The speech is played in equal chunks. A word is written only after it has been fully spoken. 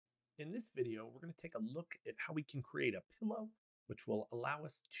In this video, we're going to take a look at how we can create a pillow, which will allow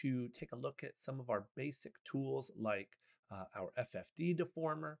us to take a look at some of our basic tools like our FFD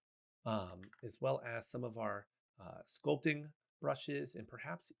deformer, as well as some of our sculpting brushes and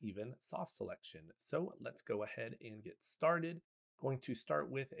perhaps even soft selection. So let's go ahead and get started. Going to start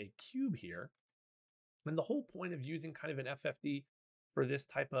with a cube here. And the whole point of using kind of an FFD for this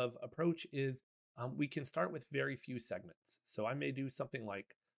type of approach is we can start with very few segments. So I may do something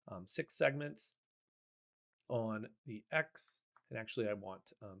like 6 segments on the X, and actually I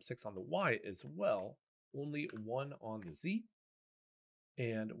want 6 on the Y as well, only 1 on the Z.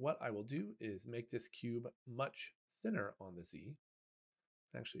 And what I will do is make this cube much thinner on the Z.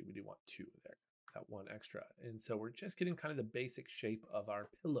 Actually, we do want 2 there, that 1 extra. And so we're just getting kind of the basic shape of our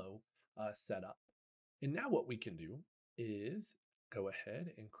pillow set up. And now what we can do is go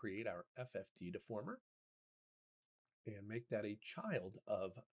ahead and create our FFD deformer and make that a child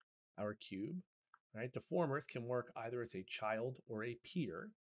of our cube. Right? Deformers can work either as a child or a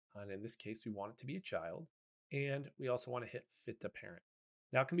peer. And in this case, we want it to be a child. And we also want to hit fit to parent.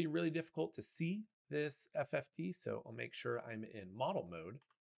 Now it can be really difficult to see this FFD, so I'll make sure I'm in model mode,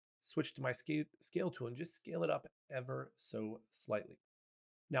 switch to my scale tool and just scale it up ever so slightly.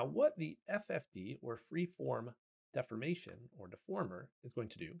 Now what the FFD or freeform deformation or deformer is going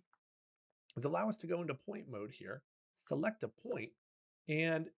to do is allow us to go into point mode here, select a point,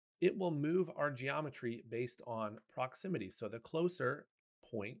 and it will move our geometry based on proximity. So the closer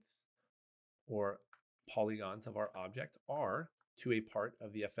points or polygons of our object are to a part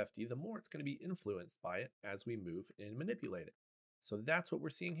of the FFD, the more it's going to be influenced by it as we move and manipulate it. So that's what we're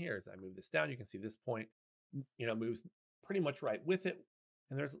seeing here. As I move this down, you can see this point, moves pretty much right with it.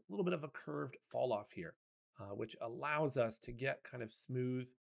 And there's a little bit of a curved fall off here, which allows us to get kind of smooth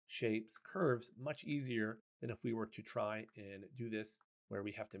shapes, curves, much easier than if we were to try and do this where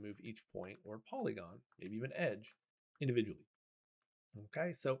we have to move each point or polygon, maybe even edge, individually.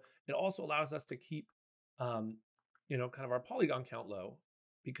 Okay, so it also allows us to keep, kind of our polygon count low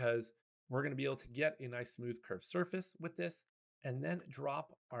because we're going to be able to get a nice smooth curved surface with this and then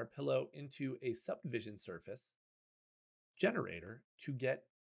drop our pillow into a subdivision surface generator to get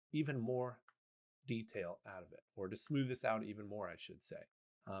even more detail out of it, or to smooth this out even more, I should say.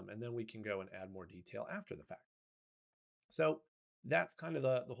 And then we can go and add more detail after the fact. So that's kind of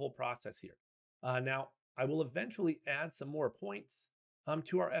the whole process here. Now, I will eventually add some more points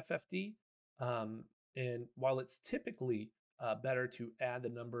to our FFD. And while it's typically better to add the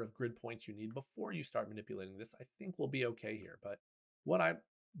number of grid points you need before you start manipulating this, I think we'll be okay here. But what I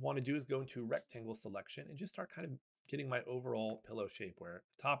want to do is go into rectangle selection and just start kind of getting my overall pillow shape where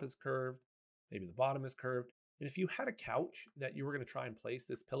the top is curved, maybe the bottom is curved. And if you had a couch that you were going to try and place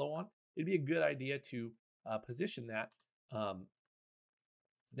this pillow on, it'd be a good idea to position that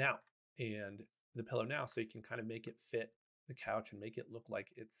now and the pillow now so you can kind of make it fit the couch and make it look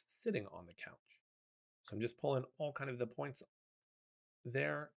like it's sitting on the couch. So I'm just pulling all kind of the points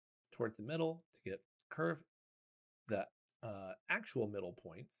there towards the middle to get curve. The actual middle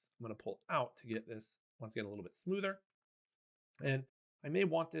points I'm going to pull out to get this once again a little bit smoother. And I may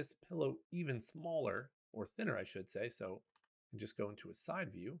want this pillow even smaller or thinner, I should say. So I just go into a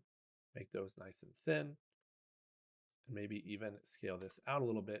side view, make those nice and thin, and maybe even scale this out a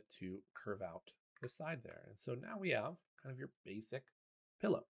little bit to curve out the side there. And so now we have kind of your basic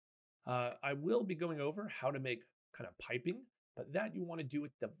pillow. I will be going over how to make kind of piping, but that you want to do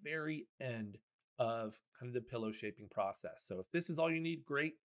at the very end of kind of the pillow shaping process. So if this is all you need,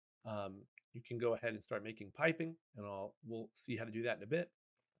 great. You can go ahead and start making piping, and we'll see how to do that in a bit.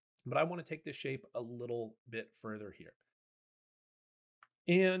 But I want to take this shape a little bit further here.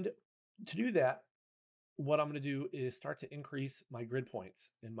 And to do that, what I'm going to do is start to increase my grid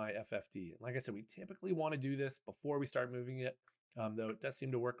points in my FFD. Like I said, we typically want to do this before we start moving it, though it does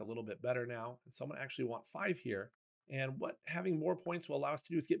seem to work a little bit better now. And so I'm going to actually want 5 here. And what having more points will allow us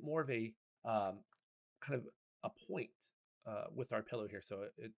to do is get more of a kind of a point with our pillow here. So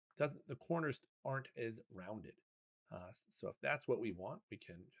the corners aren't as rounded. So if that's what we want, we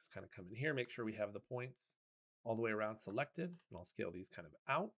can just kind of come in here, make sure we have the points all the way around selected, and I'll scale these kind of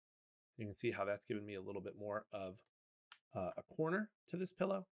out. You can see how that's given me a little bit more of a corner to this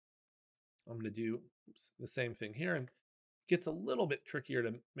pillow. I'm going to do the same thing here, and it gets a little bit trickier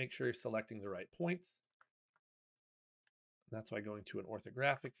to make sure you're selecting the right points. And that's why going to an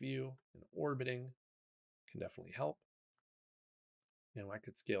orthographic view and orbiting can definitely help. And I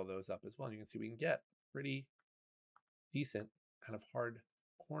could scale those up as well. And you can see we can get pretty decent kind of hard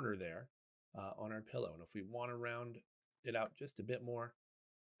corner there on our pillow. And if we want to round it out just a bit more,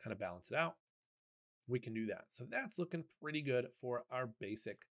 kind of balance it out, we can do that. So that's looking pretty good for our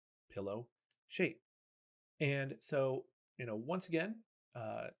basic pillow shape. And so, once again,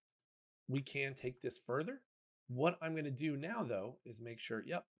 we can take this further. What I'm going to do now, though, is make sure,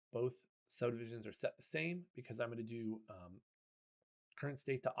 yep, both subdivisions are set the same because I'm going to do current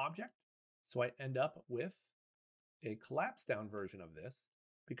state to object. So I end up with a collapse down version of this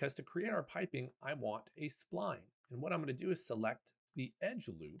because to create our piping, I want a spline. And what I'm going to do is select the edge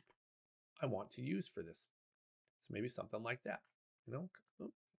loop I want to use for this. So maybe something like that,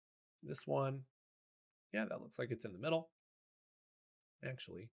 this one, yeah, that looks like it's in the middle.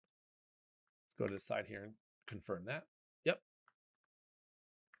 Actually, let's go to the side here and confirm that. Yep.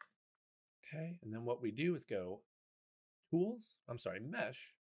 Okay, and then what we do is go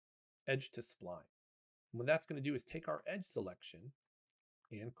mesh, edge to spline. And what that's going to do is take our edge selection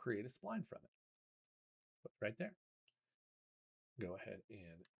and create a spline from it. Put right there. Go ahead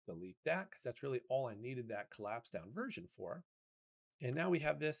and delete that because that's really all I needed that collapse down version for. And now we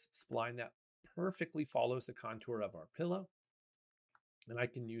have this spline that perfectly follows the contour of our pillow. And I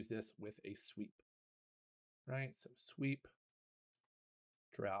can use this with a sweep, right? So sweep,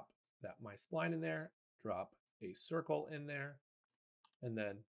 drop my spline in there, drop a circle in there, and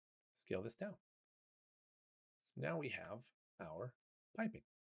then scale this down. So now we have our piping.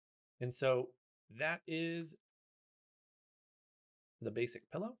 And so that is the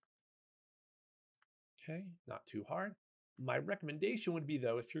basic pillow. Okay, not too hard. My recommendation would be,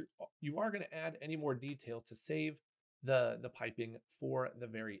 though, if you are going to add any more detail, to save the piping for the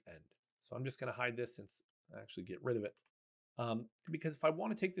very end. So I'm just going to hide this and actually get rid of it. Because if I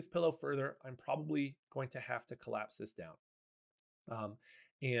want to take this pillow further, I'm probably going to have to collapse this down.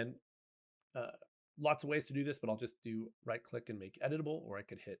 Lots of ways to do this, but I'll just do right click and make editable, or I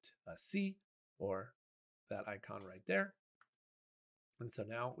could hit C or that icon right there. And so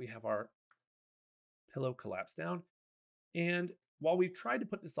now we have our pillow collapsed down. And while we've tried to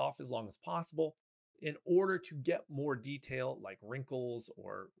put this off as long as possible, in order to get more detail like wrinkles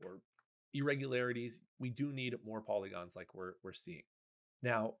or irregularities, we do need more polygons like we're seeing.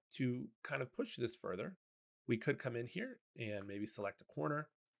 Now, to kind of push this further, we could come in here and maybe select a corner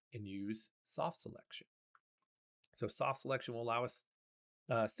and use soft selection. So soft selection will allow us,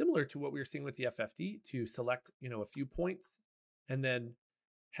 similar to what we were seeing with the FFD, to select a few points and then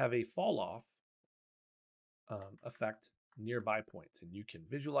have a fall off effect nearby points. And you can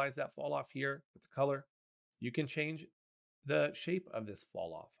visualize that fall off here with the color. You can change the shape of this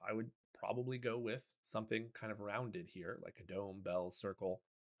fall off. I would probably go with something kind of rounded here, like a dome, bell, circle.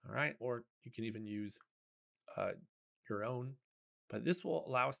 All right. Or you can even use your own, but this will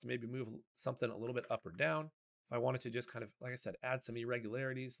allow us to maybe move something a little bit up or down. If I wanted to just kind of, like I said, add some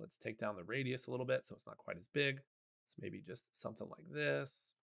irregularities, let's take down the radius a little bit so it's not quite as big. So maybe just something like this,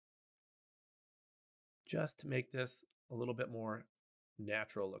 just to make this a little bit more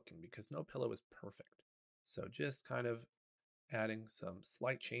natural looking, because no pillow is perfect. So just kind of adding some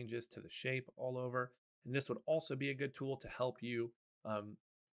slight changes to the shape all over. And this would also be a good tool to help you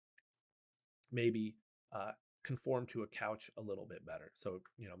maybe conform to a couch a little bit better. So,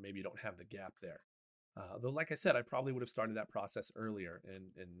 maybe you don't have the gap there. Though, like I said, I probably would have started that process earlier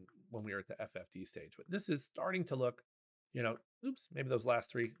in when we were at the FFD stage. But this is starting to look, oops, maybe those last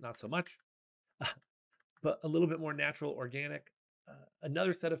three, not so much, but a little bit more natural, organic.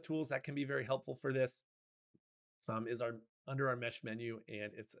 Another set of tools that can be very helpful for this is under our mesh menu,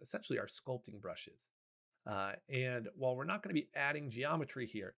 and it's essentially our sculpting brushes. And while we're not going to be adding geometry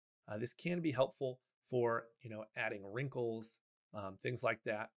here, this can be helpful for adding wrinkles, things like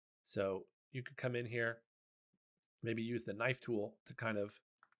that. So you could come in here, maybe use the knife tool to kind of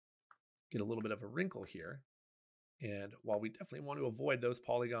get a little bit of a wrinkle here. And while we definitely want to avoid those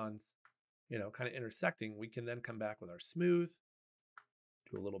polygons, kind of intersecting, we can then come back with our smooth,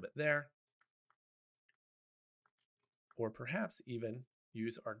 do a little bit there, or perhaps even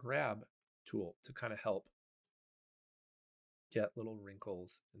use our grab tool to kind of help get little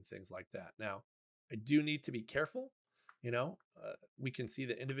wrinkles and things like that. Now, I do need to be careful. We can see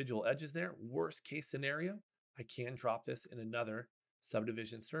the individual edges there. Worst case scenario, I can drop this in another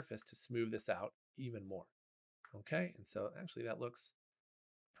subdivision surface to smooth this out even more. Okay, and so actually that looks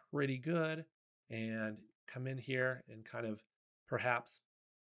pretty good. And come in here and kind of perhaps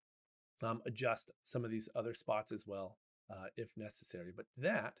adjust some of these other spots as well if necessary. But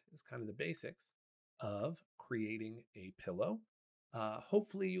that is kind of the basics of creating a pillow.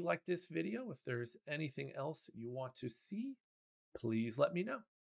 Hopefully you like this video. If there's anything else you want to see, please let me know.